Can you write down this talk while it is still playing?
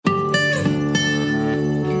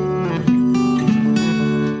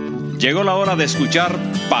Llegó la hora de escuchar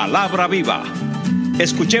Palabra Viva.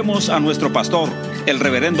 Escuchemos a nuestro pastor, el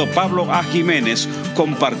reverendo Pablo A. Jiménez,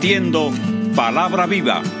 compartiendo Palabra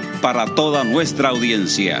Viva para toda nuestra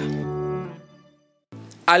audiencia.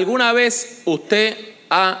 ¿Alguna vez usted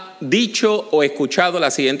ha dicho o escuchado la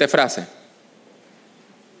siguiente frase?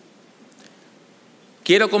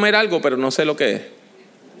 Quiero comer algo, pero no sé lo que es.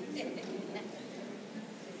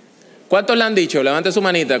 ¿Cuántos la han dicho? Levante su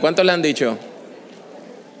manita. ¿Cuántos la han dicho?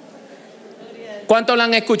 ¿Cuántos la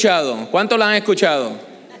han escuchado? ¿Cuántos la han escuchado?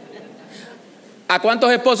 ¿A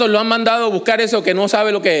cuántos esposos lo han mandado a buscar eso que no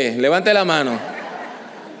sabe lo que es? Levante la mano.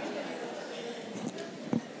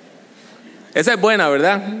 Esa es buena,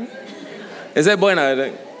 ¿verdad? Esa es buena, ¿verdad?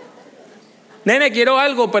 Nene, quiero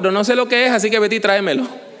algo, pero no sé lo que es, así que vete y tráemelo.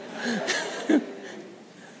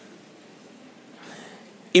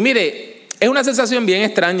 Y mire, es una sensación bien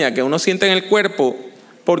extraña que uno siente en el cuerpo,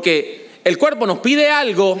 porque el cuerpo nos pide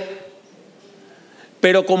algo,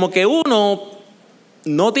 pero como que uno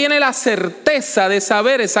no tiene la certeza de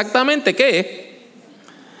saber exactamente qué es.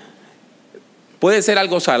 Puede ser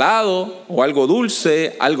algo salado o algo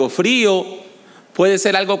dulce, algo frío, puede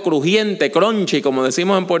ser algo crujiente, crunchy, como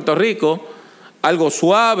decimos en Puerto Rico, algo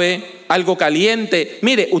suave, algo caliente.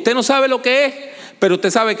 Mire, usted no sabe lo que es, pero usted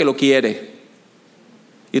sabe que lo quiere.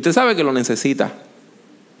 Y usted sabe que lo necesita.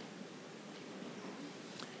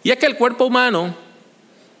 Y es que el cuerpo humano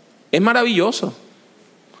es maravilloso.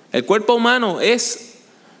 El cuerpo humano es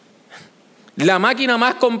la máquina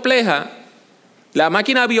más compleja, la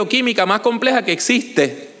máquina bioquímica más compleja que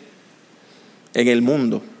existe en el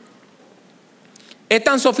mundo. Es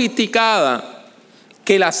tan sofisticada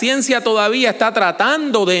que la ciencia todavía está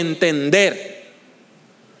tratando de entender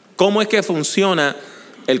cómo es que funciona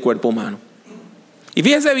el cuerpo humano. Y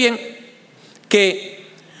fíjese bien que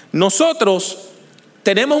nosotros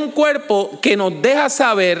tenemos un cuerpo que nos deja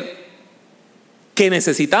saber que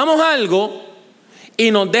necesitamos algo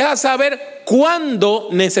y nos deja saber cuándo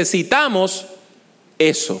necesitamos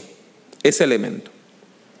eso, ese elemento.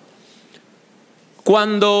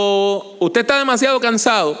 Cuando usted está demasiado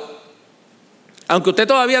cansado, aunque usted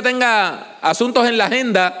todavía tenga asuntos en la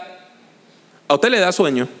agenda, a usted le da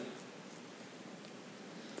sueño.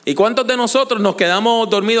 ¿Y cuántos de nosotros nos quedamos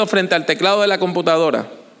dormidos frente al teclado de la computadora?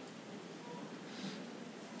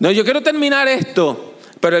 No, yo quiero terminar esto,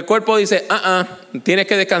 pero el cuerpo dice, tienes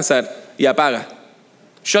que descansar, y apaga,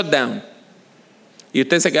 shut down, y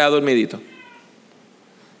usted se queda dormidito.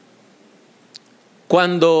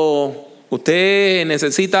 Cuando usted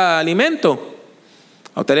necesita alimento,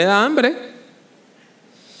 a usted le da hambre,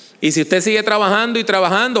 y si usted sigue trabajando y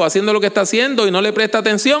trabajando, haciendo lo que está haciendo y no le presta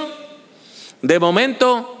atención, de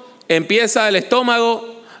momento empieza el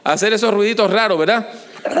estómago a hacer esos ruiditos raros, ¿verdad?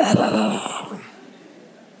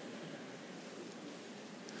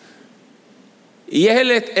 Y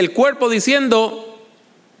es el cuerpo diciendo,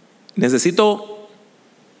 necesito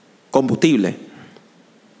combustible.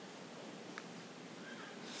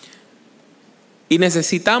 Y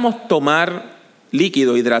necesitamos tomar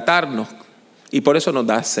líquido, hidratarnos, y por eso nos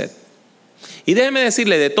da sed. Y déjeme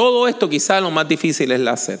decirle, de todo esto quizá lo más difícil es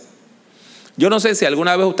la sed. Yo no sé si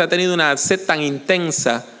alguna vez usted ha tenido una sed tan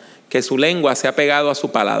intensa que su lengua se ha pegado a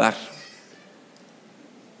su paladar.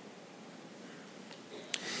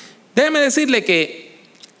 Déjeme decirle que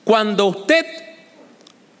cuando usted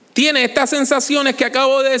tiene estas sensaciones que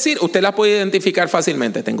acabo de decir, usted las puede identificar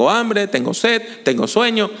fácilmente. Tengo hambre, tengo sed, tengo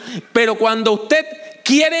sueño. Pero cuando usted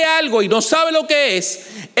quiere algo y no sabe lo que es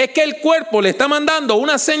que el cuerpo le está mandando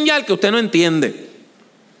una señal que usted no entiende.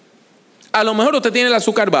 A lo mejor usted tiene el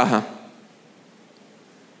azúcar baja.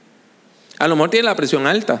 A lo mejor tiene la presión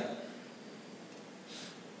alta.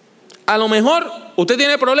 A lo mejor usted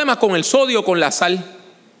tiene problemas con el sodio, con la sal.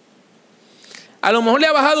 A lo mejor le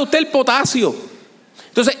ha bajado usted el potasio.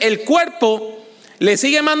 Entonces el cuerpo le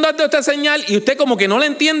sigue mandando esta señal y usted como que no la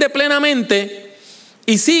entiende plenamente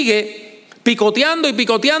y sigue picoteando y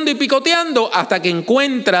picoteando y picoteando hasta que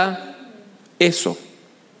encuentra eso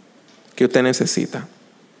que usted necesita.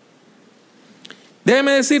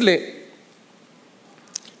 Déjeme decirle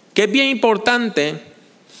que es bien importante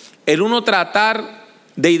el uno tratar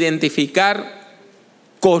de identificar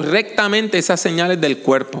correctamente esas señales del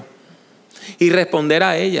cuerpo y responder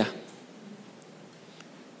a ellas.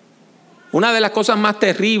 Una de las cosas más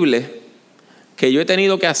terribles que yo he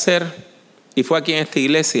tenido que hacer, y fue aquí en esta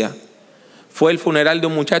iglesia, fue el funeral de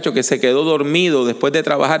un muchacho que se quedó dormido después de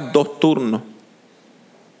trabajar 2 turnos.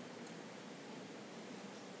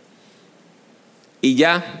 Y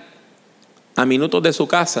ya a minutos de su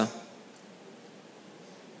casa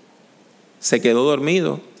se quedó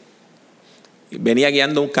dormido. Venía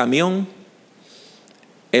guiando un camión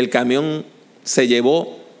el camión se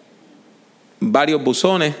llevó varios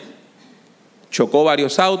buzones, chocó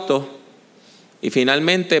varios autos y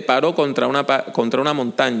finalmente paró contra una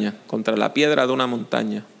montaña, contra la piedra de una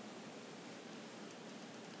montaña.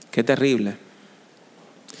 Qué terrible.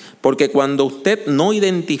 Porque cuando usted no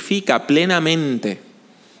identifica plenamente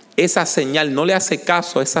esa señal, no le hace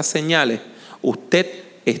caso a esas señales, usted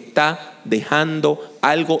está dejando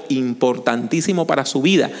algo importantísimo para su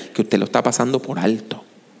vida, que usted lo está pasando por alto.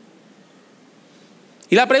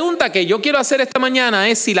 Y la pregunta que yo quiero hacer esta mañana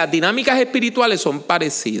es si las dinámicas espirituales son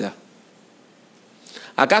parecidas.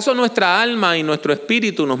 ¿Acaso nuestra alma y nuestro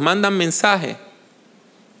espíritu nos mandan mensajes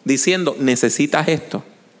diciendo, necesitas esto,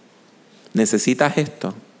 necesitas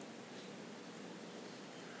esto?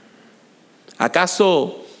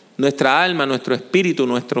 ¿Acaso nuestra alma, nuestro espíritu,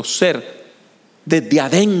 nuestro ser, desde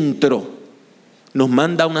adentro, nos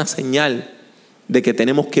manda una señal de que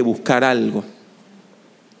tenemos que buscar algo?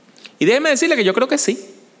 Y déjeme decirle que yo creo que sí.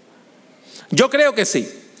 Yo creo que sí.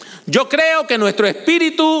 Yo creo que nuestro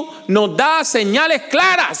espíritu nos da señales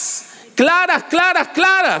claras,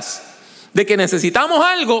 de que necesitamos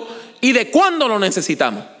algo y de cuándo lo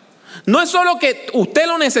necesitamos. No es solo que usted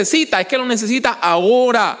lo necesita, es que lo necesita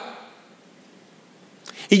ahora.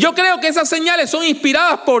 Y yo creo que esas señales son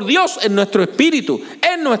inspiradas por Dios en nuestro espíritu,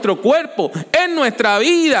 en nuestro cuerpo, en nuestra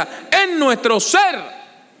vida, en nuestro ser.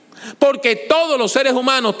 Porque todos los seres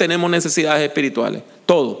humanos tenemos necesidades espirituales,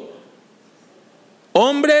 todos.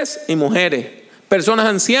 Hombres y mujeres, personas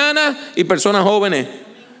ancianas y personas jóvenes,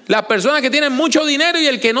 las personas que tienen mucho dinero y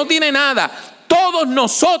el que no tiene nada. Todos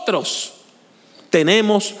nosotros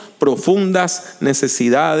tenemos profundas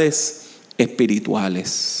necesidades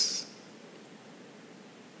espirituales.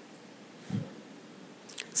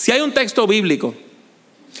 Si hay un texto bíblico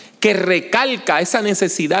que recalca esa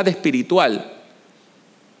necesidad espiritual,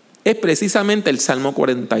 es precisamente el Salmo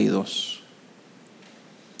 42.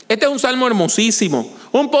 Este es un salmo hermosísimo,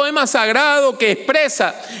 un poema sagrado que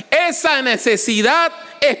expresa esa necesidad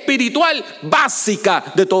espiritual básica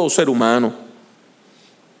de todo ser humano.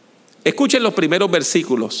 Escuchen los primeros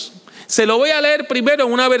versículos. Se lo voy a leer primero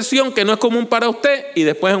en una versión que no es común para usted y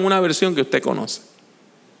después en una versión que usted conoce.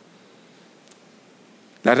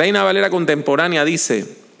 La Reina Valera contemporánea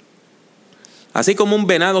dice: así como un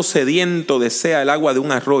venado sediento desea el agua de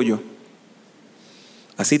un arroyo,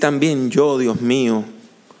 así también yo, Dios mío,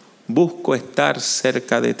 busco estar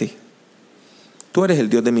cerca de ti. Tú eres el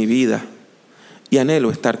Dios de mi vida y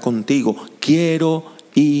anhelo estar contigo. Quiero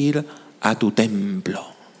ir a tu templo.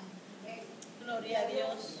 Gloria a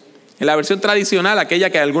Dios. En la versión tradicional,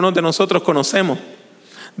 aquella que algunos de nosotros conocemos,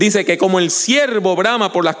 dice que como el ciervo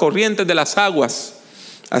brama por las corrientes de las aguas,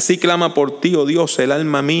 así clama por ti, oh Dios, el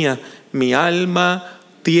alma mía. Mi alma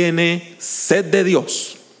tiene sed de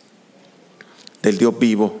Dios, del Dios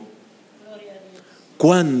vivo.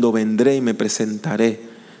 ¿Cuándo vendré y me presentaré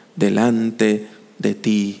delante de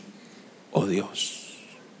ti, oh Dios?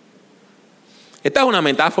 Esta es una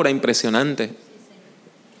metáfora impresionante.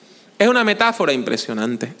 Es una metáfora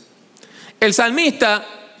impresionante. El salmista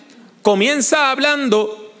comienza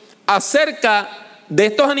hablando acerca de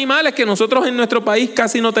estos animales que nosotros en nuestro país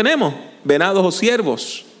casi no tenemos, venados o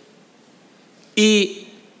ciervos. Y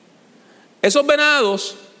esos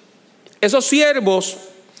venados, esos ciervos,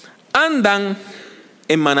 andan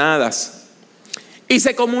en manadas y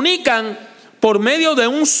se comunican por medio de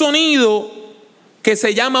un sonido que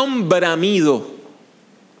se llama un bramido.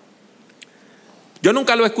 Yo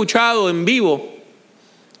nunca lo he escuchado en vivo,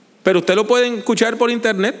 pero usted lo puede escuchar por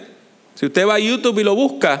internet. Si usted va a YouTube y lo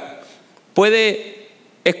busca, puede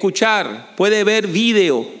escuchar, puede ver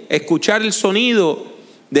video, escuchar el sonido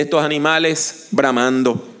de estos animales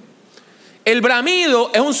bramando. El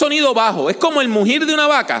bramido es un sonido bajo, es como el mugir de una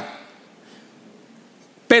vaca,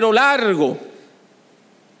 pero largo,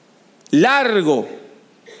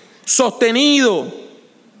 sostenido,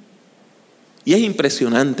 y es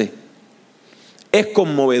impresionante, es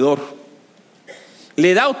conmovedor.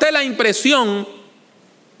 Le da a usted la impresión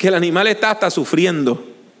que el animal está hasta sufriendo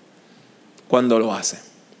cuando lo hace.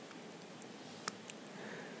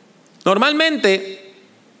 Normalmente,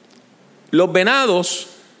 los venados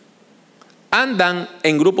andan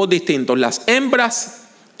en grupos distintos. Las hembras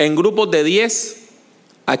en grupos de 10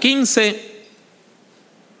 a 15.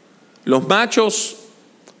 Los machos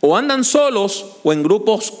o andan solos o en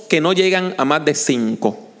grupos que no llegan a más de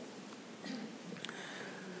 5.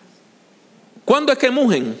 ¿Cuándo es que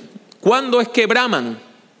mugen? ¿Cuándo es que braman?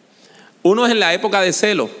 Uno es en la época de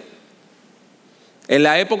celo. En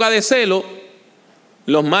la época de celo,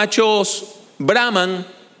 los machos braman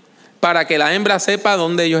para que la hembra sepa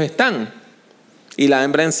dónde ellos están. Y la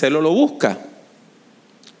hembra en celo lo busca.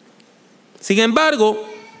 Sin embargo,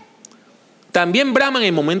 también braman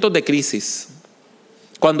en momentos de crisis.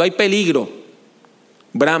 Cuando hay peligro,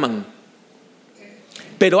 braman.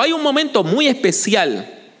 Pero hay un momento muy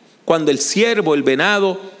especial cuando el ciervo, el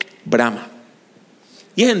venado, brama.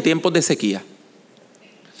 Y es en tiempos de sequía.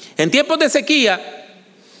 En tiempos de sequía,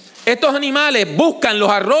 estos animales buscan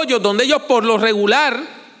los arroyos donde ellos por lo regular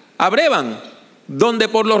abrevan, donde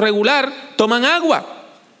por lo regular toman agua.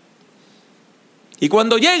 Y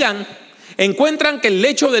cuando llegan, encuentran que el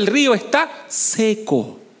lecho del río está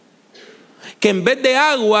seco, que en vez de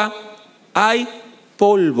agua hay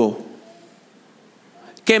polvo,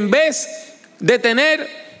 que en vez de tener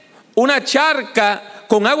una charca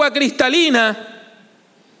con agua cristalina,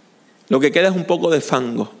 lo que queda es un poco de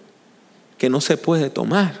fango que no se puede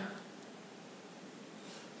tomar.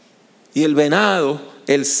 Y el venado,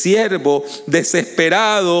 el ciervo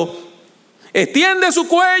desesperado, extiende su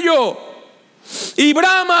cuello y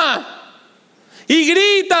brama y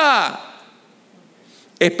grita,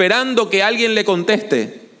 esperando que alguien le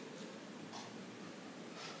conteste,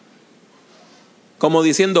 como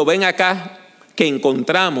diciendo: ven acá que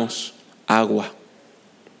encontramos agua.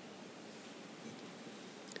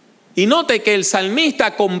 Y note que el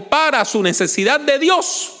salmista compara su necesidad de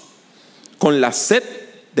Dios con la sed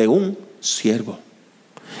de un siervo.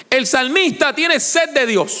 El salmista tiene sed de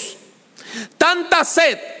Dios, tanta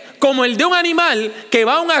sed como el de un animal que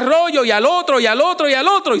va a un arroyo y al otro y al otro y al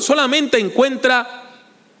otro y solamente encuentra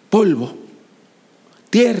polvo,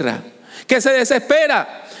 tierra, que se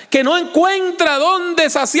desespera, que no encuentra dónde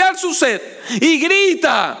saciar su sed y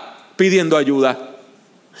grita pidiendo ayuda.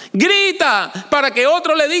 Grita para que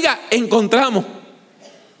otro le diga: encontramos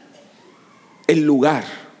el lugar.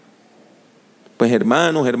 Pues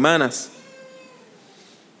hermanos, hermanas,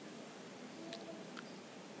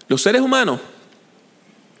 los seres humanos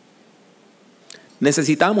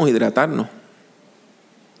necesitamos hidratarnos.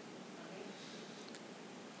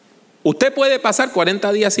 Usted puede pasar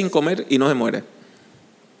 40 días sin comer y no se muere.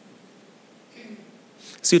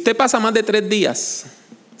 Si usted pasa más de 3 días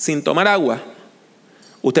sin tomar agua,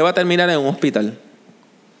 usted va a terminar en un hospital.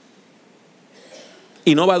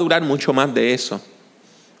 Y no va a durar mucho más de eso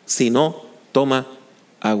si no toma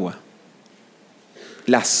agua.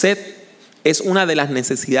 La sed es una de las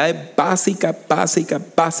necesidades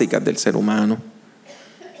básicas del ser humano.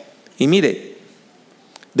 Y mire,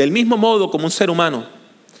 del mismo modo como un ser humano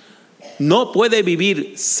no puede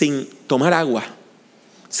vivir sin tomar agua,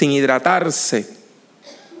 sin hidratarse,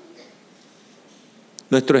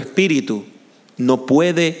 nuestro espíritu no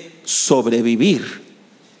puede sobrevivir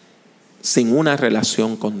sin una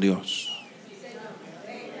relación con Dios.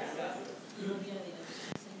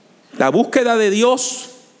 La búsqueda de Dios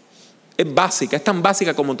es básica, es tan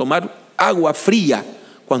básica como tomar agua fría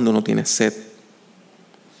cuando no tienes sed.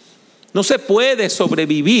 No se puede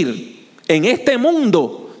sobrevivir en este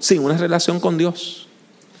mundo sin una relación con Dios.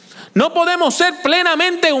 No podemos ser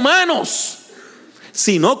plenamente humanos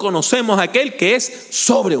si no conocemos a aquel que es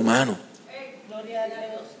sobrehumano.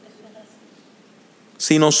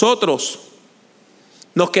 Si nosotros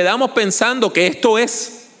nos quedamos pensando que esto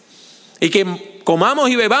es, y que comamos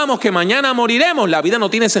y bebamos, que mañana moriremos, la vida no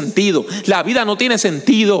tiene sentido. La vida no tiene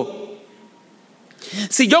sentido.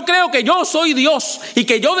 Si yo creo que yo soy Dios y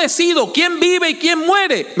que yo decido quién vive y quién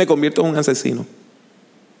muere, me convierto en un asesino.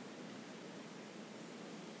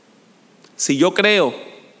 Si yo creo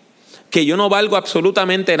que yo no valgo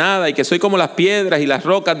absolutamente nada y que soy como las piedras y las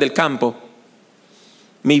rocas del campo,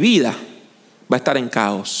 mi vida va a estar en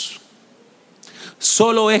caos.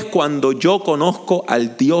 Solo es cuando yo conozco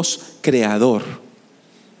al Dios creador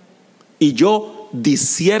y yo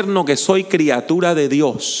discierno que soy criatura de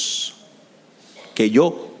Dios, que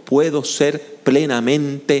yo puedo ser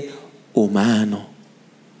plenamente humano.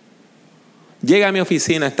 Llega a mi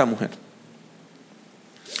oficina esta mujer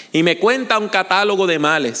y me cuenta un catálogo de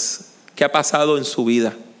males que ha pasado en su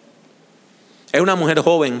vida. Es una mujer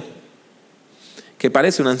joven que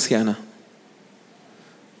parece una anciana.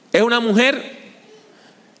 Es una mujer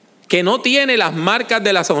que no tiene las marcas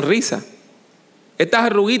de la sonrisa. Estas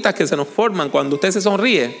arruguitas que se nos forman cuando usted se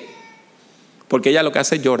sonríe, porque ella lo que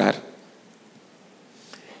hace es llorar.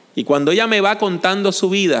 Y cuando ella me va contando su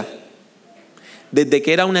vida, desde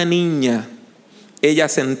que era una niña, ella ha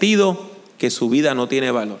sentido que su vida no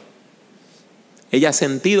tiene valor. Ella ha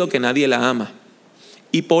sentido que nadie la ama.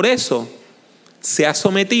 Y por eso se ha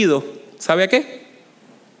sometido, ¿sabe a qué?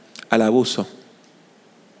 Al abuso.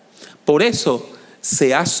 Por eso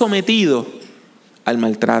se ha sometido al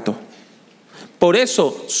maltrato. Por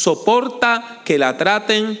eso soporta que la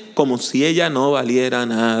traten como si ella no valiera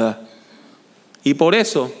nada. Y por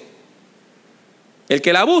eso el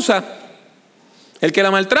que la abusa El que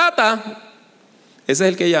la maltrata, ese es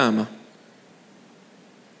el que ella ama.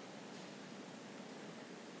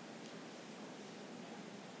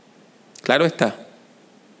 Claro está.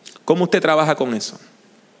 ¿Cómo usted trabaja con eso?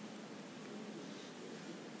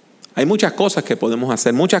 Hay muchas cosas que podemos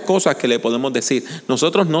hacer, muchas cosas que le podemos decir.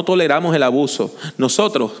 Nosotros no toleramos el abuso.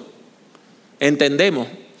 Nosotros entendemos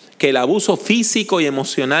que el abuso físico y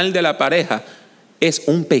emocional de la pareja es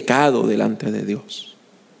un pecado delante de Dios.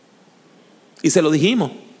 Y se lo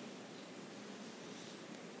dijimos.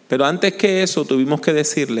 Pero antes que eso tuvimos que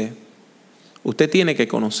decirle, usted tiene que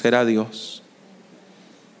conocer a Dios.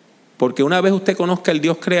 Porque una vez usted conozca el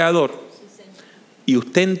Dios creador y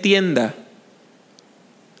usted entienda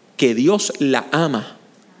que Dios la ama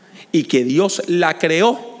y que Dios la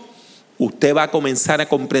creó, usted va a comenzar a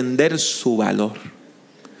comprender su valor.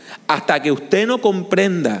 Hasta que usted no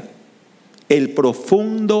comprenda el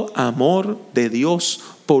profundo amor de Dios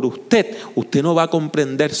por usted, usted no va a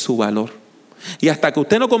comprender su valor. Y hasta que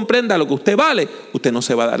usted no comprenda lo que usted vale, usted no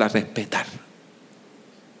se va a dar a respetar.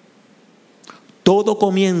 Todo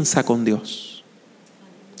comienza con Dios.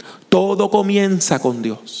 Todo comienza con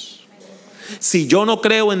Dios. Si yo no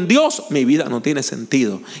creo en Dios, mi vida no tiene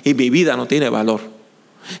sentido y mi vida no tiene valor.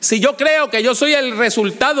 Si yo creo que yo soy el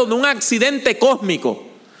resultado de un accidente cósmico,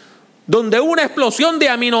 donde hubo una explosión de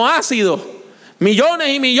aminoácidos millones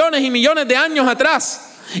y millones y millones de años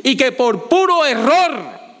atrás, y que por puro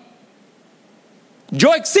error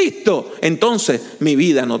yo existo, entonces mi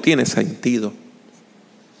vida no tiene sentido.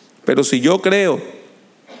 Pero si yo creo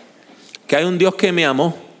que hay un Dios que me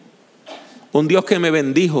amó, un Dios que me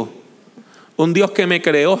bendijo, un Dios que me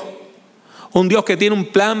creó, un Dios que tiene un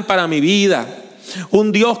plan para mi vida,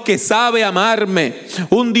 un Dios que sabe amarme,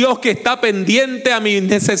 un Dios que está pendiente a mis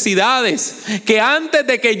necesidades, que antes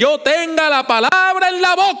de que yo tenga la palabra en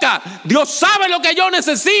la boca, Dios sabe lo que yo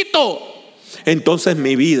necesito, entonces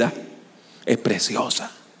mi vida es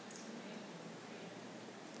preciosa.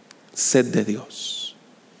 Sed de Dios.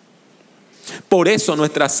 Por eso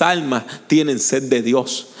nuestras almas tienen sed de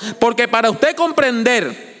Dios. Porque para usted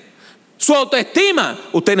comprender su autoestima,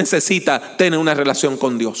 usted necesita tener una relación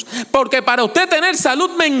con Dios. Porque para usted tener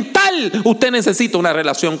salud mental, usted necesita una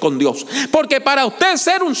relación con Dios. Porque para usted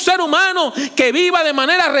ser un ser humano que viva de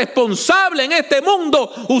manera responsable en este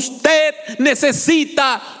mundo, usted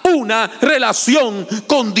necesita una relación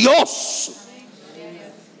con Dios.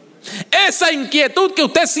 Esa inquietud que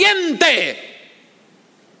usted siente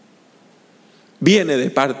viene de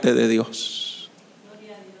parte de Dios.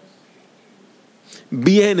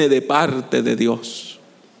 Viene de parte de Dios.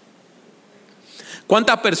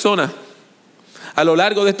 ¿Cuántas personas a lo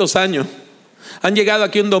largo de estos años han llegado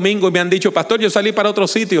aquí un domingo y me han dicho: pastor, yo salí para otro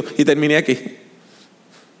sitio y terminé aquí?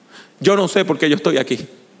 Yo no sé por qué yo estoy aquí.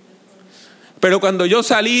 Pero cuando yo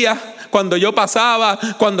salía, cuando yo pasaba,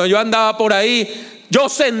 cuando yo andaba por ahí, yo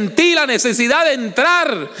sentí la necesidad de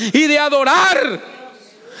entrar y de adorar.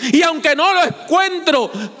 Y aunque no lo encuentro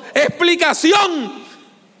explicación,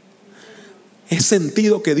 he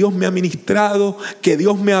sentido que Dios me ha ministrado, que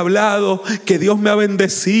Dios me ha hablado, que Dios me ha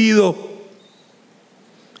bendecido.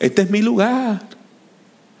 Este es mi lugar.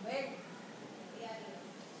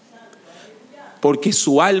 Porque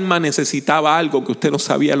su alma necesitaba algo que usted no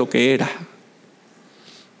sabía lo que era.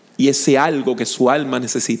 Y ese algo que su alma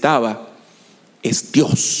necesitaba es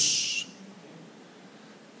Dios.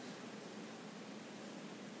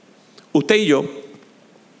 Usted y yo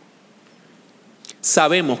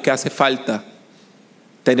sabemos que hace falta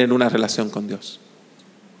tener una relación con Dios.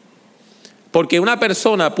 Porque una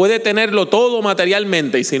persona puede tenerlo todo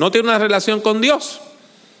materialmente y si no tiene una relación con Dios,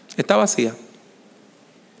 está vacía.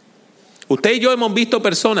 Usted y yo hemos visto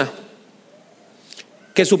personas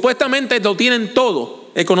que supuestamente lo tienen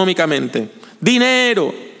todo económicamente: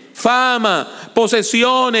 dinero, fama,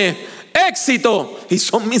 posesiones, éxito, y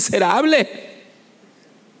son miserables.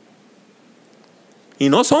 Y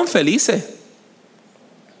no son felices.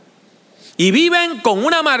 Y viven con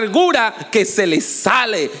una amargura que se les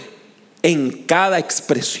sale en cada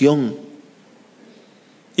expresión.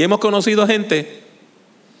 Y hemos conocido gente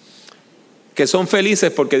que son felices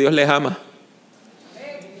porque Dios les ama.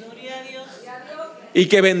 Gloria a Dios. Y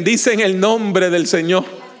que bendicen el nombre del Señor.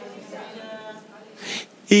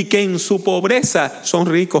 Y que en su pobreza son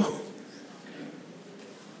ricos.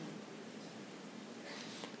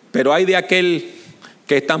 Pero hay de aquel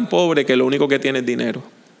que es tan pobre que lo único que tiene es dinero.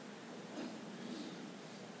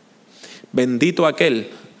 Bendito aquel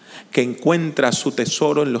que encuentra su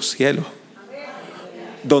tesoro en los cielos,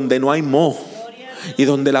 donde no hay moho y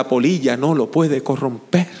donde la polilla no lo puede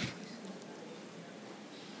corromper.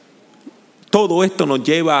 Todo esto nos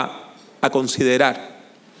lleva a considerar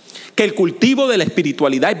que el cultivo de la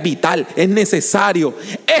espiritualidad es vital, es necesario,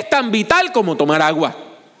 es tan vital como tomar agua.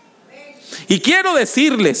 Y quiero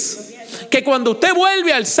decirles que cuando usted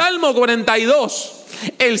vuelve al Salmo 42,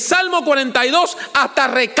 el Salmo 42 hasta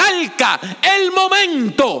recalca el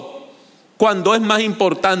momento cuando es más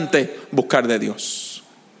importante buscar de Dios.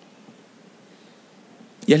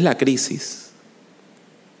 Y es la crisis.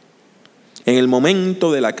 En el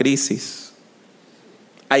momento de la crisis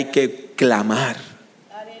hay que clamar.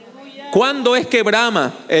 ¿Cuándo es que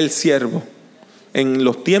brama el siervo? En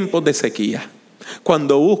los tiempos de sequía.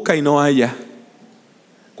 Cuando busca y no halla.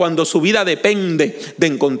 Cuando su vida depende de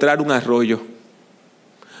encontrar un arroyo.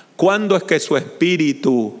 ¿Cuándo es que su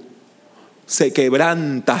espíritu se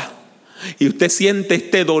quebranta y usted siente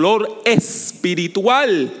este dolor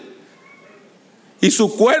espiritual? Y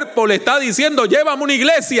su cuerpo le está diciendo: llévame a una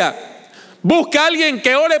iglesia, busca a alguien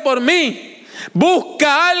que ore por mí,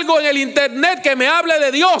 busca algo en el internet que me hable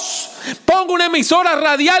de Dios, ponga una emisora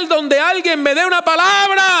radial donde alguien me dé una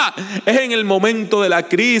palabra. Es en el momento de la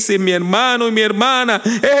crisis, mi hermano y mi hermana,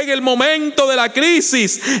 es en el momento de la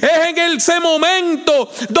crisis, es en ese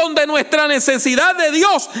momento donde nuestra necesidad de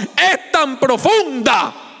Dios es tan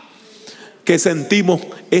profunda que sentimos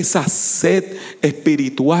esa sed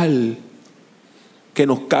espiritual que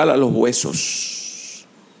nos cala los huesos.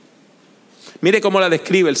 Mire cómo la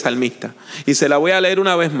describe el salmista. Y se la voy a leer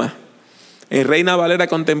una vez más. En Reina Valera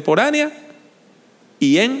contemporánea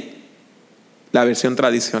y en la versión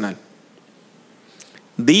tradicional.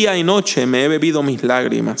 Día y noche me he bebido mis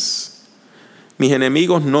lágrimas. Mis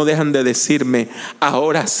enemigos no dejan de decirme: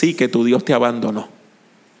 ahora sí que tu Dios te abandonó.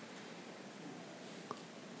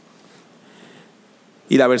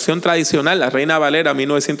 Y la versión tradicional, la Reina Valera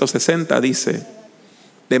 1960, dice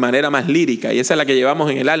de manera más lírica, y esa es la que llevamos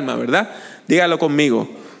en el alma, ¿verdad? Dígalo conmigo: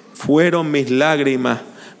 fueron mis lágrimas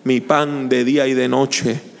mi pan de día y de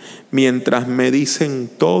noche, mientras me dicen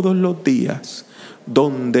todos los días: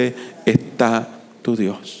 ¿dónde está tu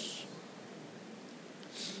Dios?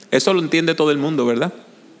 Eso lo entiende todo el mundo, ¿verdad?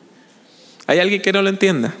 ¿Hay alguien que no lo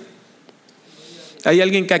entienda? ¿Hay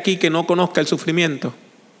alguien que aquí que no conozca el sufrimiento?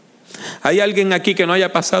 ¿Hay alguien aquí que no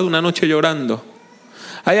haya pasado una noche llorando?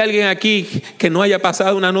 ¿Hay alguien aquí que no haya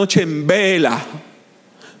pasado una noche en vela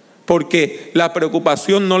porque la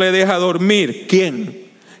preocupación no le deja dormir? ¿Quién?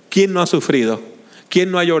 ¿Quién no ha sufrido?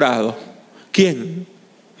 ¿Quién no ha llorado? ¿Quién?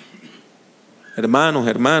 Hermanos,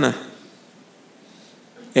 hermanas,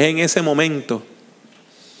 es en ese momento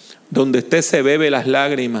donde usted se bebe las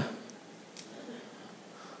lágrimas,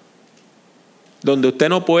 donde usted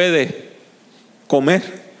no puede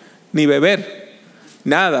comer ni beber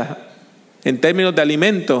nada en términos de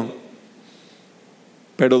alimento,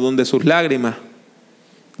 pero donde sus lágrimas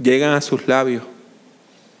llegan a sus labios.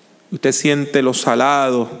 Usted siente lo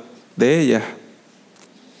salado de ellas.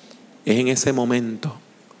 Es en ese momento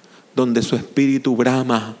donde su espíritu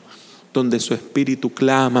brama, donde su espíritu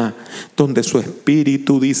clama, donde su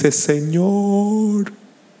espíritu dice: Señor,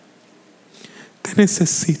 te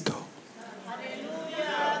necesito.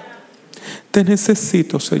 Te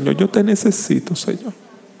necesito, Señor. Yo te necesito, Señor.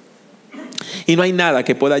 Y no hay nada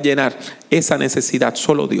que pueda llenar esa necesidad,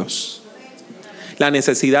 solo Dios. La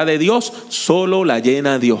necesidad de Dios solo la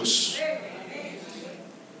llena Dios.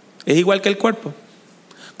 Es igual que el cuerpo.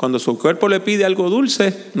 Cuando su cuerpo le pide algo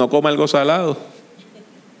dulce, no coma algo salado,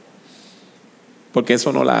 porque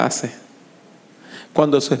eso no la hace.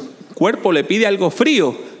 Cuando su cuerpo le pide algo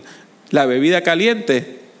frío, la bebida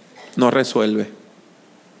caliente no resuelve.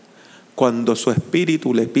 Cuando su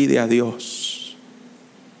espíritu le pide a Dios,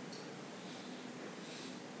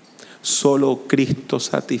 solo Cristo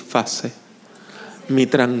satisface mi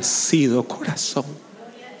transido corazón.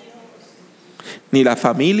 Ni la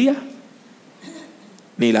familia,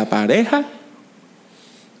 ni la pareja,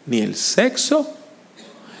 ni el sexo,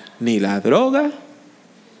 ni la droga,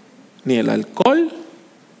 ni el alcohol,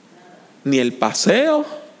 ni el paseo,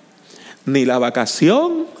 ni la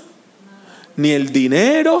vacación, ni el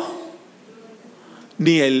dinero,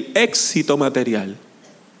 ni el éxito material.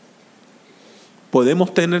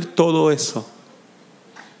 Podemos tener todo eso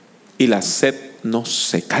y la sed no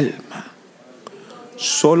se calma.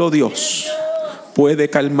 Solo Dios puede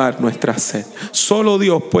calmar nuestra sed. Solo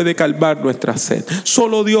Dios puede calmar nuestra sed.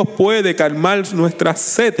 Solo Dios puede calmar nuestra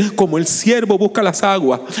sed. Como el siervo busca las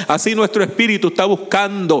aguas, así nuestro espíritu está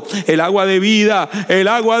buscando el agua de vida, el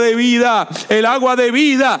agua de vida, el agua de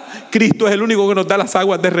vida. Cristo es el único que nos da las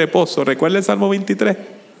aguas de reposo. ¿Recuerda el Salmo 23?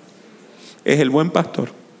 Es el buen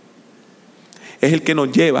pastor. Es el que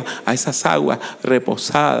nos lleva a esas aguas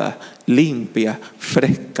reposadas, limpias,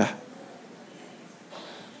 frescas.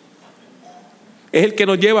 Es el que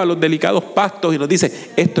nos lleva a los delicados pastos y nos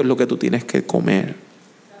dice, esto es lo que tú tienes que comer.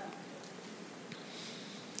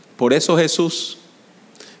 Por eso Jesús,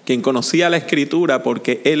 quien conocía la Escritura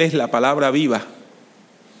porque Él es la palabra viva,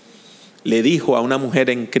 le dijo a una mujer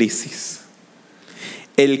en crisis,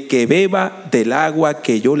 el que beba del agua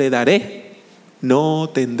que yo le daré, no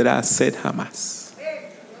tendrá sed jamás,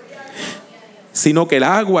 sino que el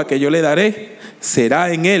agua que yo le daré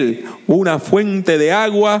será en él una fuente de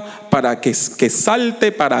agua para que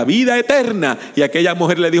salte para vida eterna. Y aquella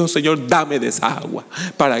mujer le dijo, Señor, dame de esa agua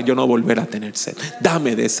para yo no volver a tener sed.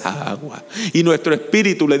 Dame de esa agua. Y nuestro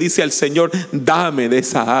espíritu le dice al Señor, dame de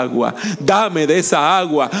esa agua, dame de esa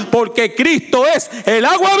agua, porque Cristo es el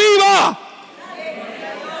agua viva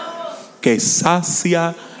que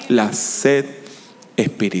sacia la sed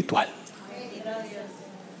espiritual.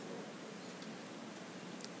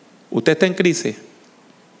 ¿Usted está en crisis?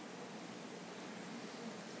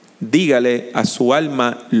 Dígale a su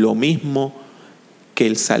alma lo mismo que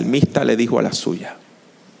el salmista le dijo a la suya.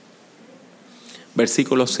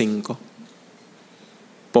 Versículo 5.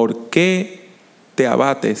 ¿Por qué te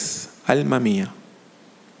abates, alma mía,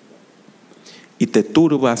 y te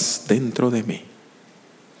turbas dentro de mí?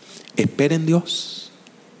 Espera en Dios,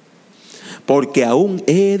 porque aún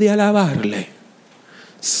he de alabarle,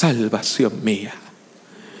 salvación mía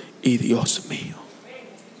y Dios mío.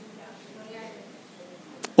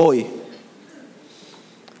 Hoy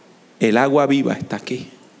el agua viva está aquí.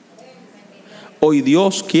 Hoy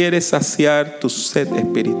Dios quiere saciar tu sed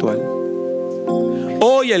espiritual.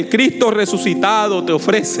 Hoy el Cristo resucitado te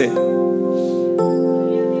ofrece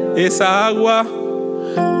esa agua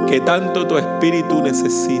que tanto tu espíritu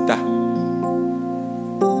necesita.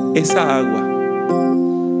 Esa agua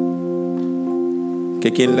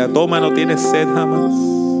que quien la toma no tiene sed jamás.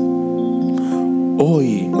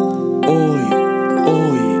 Hoy,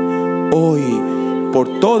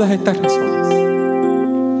 por todas estas razones,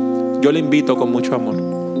 yo le invito con mucho amor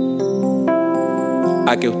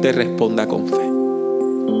a que usted responda con fe.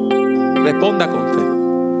 Responda con fe.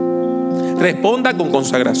 Responda con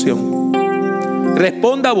consagración.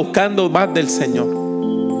 Responda buscando más del Señor.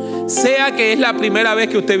 Sea que es la primera vez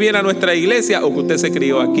que usted viene a nuestra iglesia o que usted se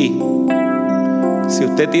crió aquí. Si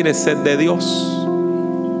usted tiene sed de Dios,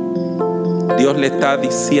 Dios le está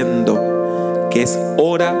diciendo que es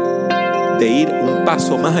hora de ir un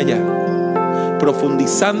paso más allá,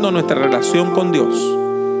 profundizando nuestra relación con Dios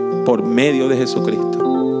por medio de Jesucristo.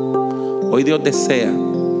 Hoy Dios desea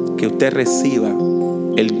que usted reciba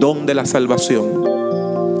el don de la salvación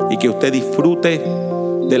y que usted disfrute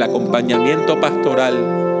del acompañamiento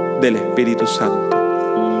pastoral del Espíritu Santo.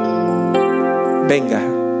 Venga,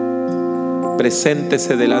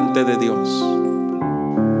 preséntese delante de Dios.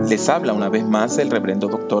 Les habla una vez más el reverendo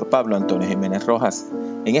doctor Pablo Antonio Jiménez Rojas.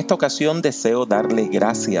 En esta ocasión deseo darle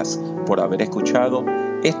gracias por haber escuchado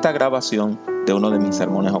esta grabación de uno de mis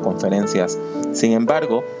sermones o conferencias. Sin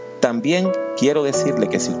embargo, también quiero decirle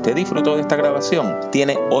que si usted disfrutó de esta grabación,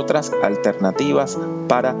 tiene otras alternativas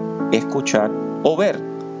para escuchar o ver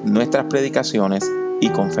nuestras predicaciones y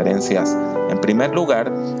conferencias. En primer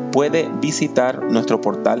lugar, puede visitar nuestro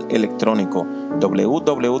portal electrónico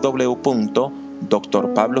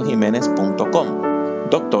www.drpablojimenez.com.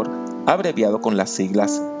 Doctor abreviado con las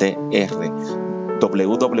siglas DR.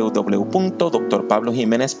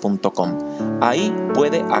 www.drpablojimenez.com. Ahí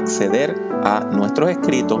puede acceder a nuestros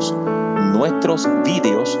escritos, nuestros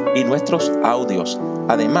vídeos y nuestros audios.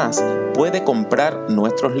 Además, puede comprar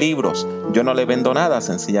nuestros libros. Yo no le vendo nada,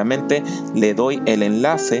 sencillamente le doy el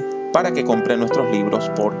enlace para que compre nuestros libros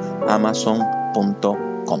por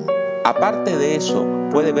amazon.com. Aparte de eso,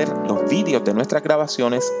 puede ver los vídeos de nuestras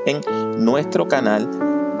grabaciones en nuestro canal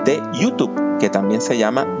de YouTube, que también se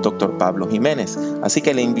llama Dr. Pablo Jiménez. Así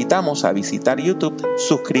que le invitamos a visitar YouTube,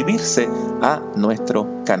 suscribirse a nuestro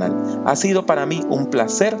canal. Ha sido para mí un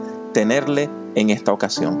placer tenerle en esta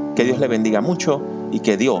ocasión. Que Dios le bendiga mucho y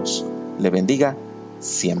que Dios le bendiga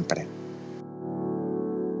siempre.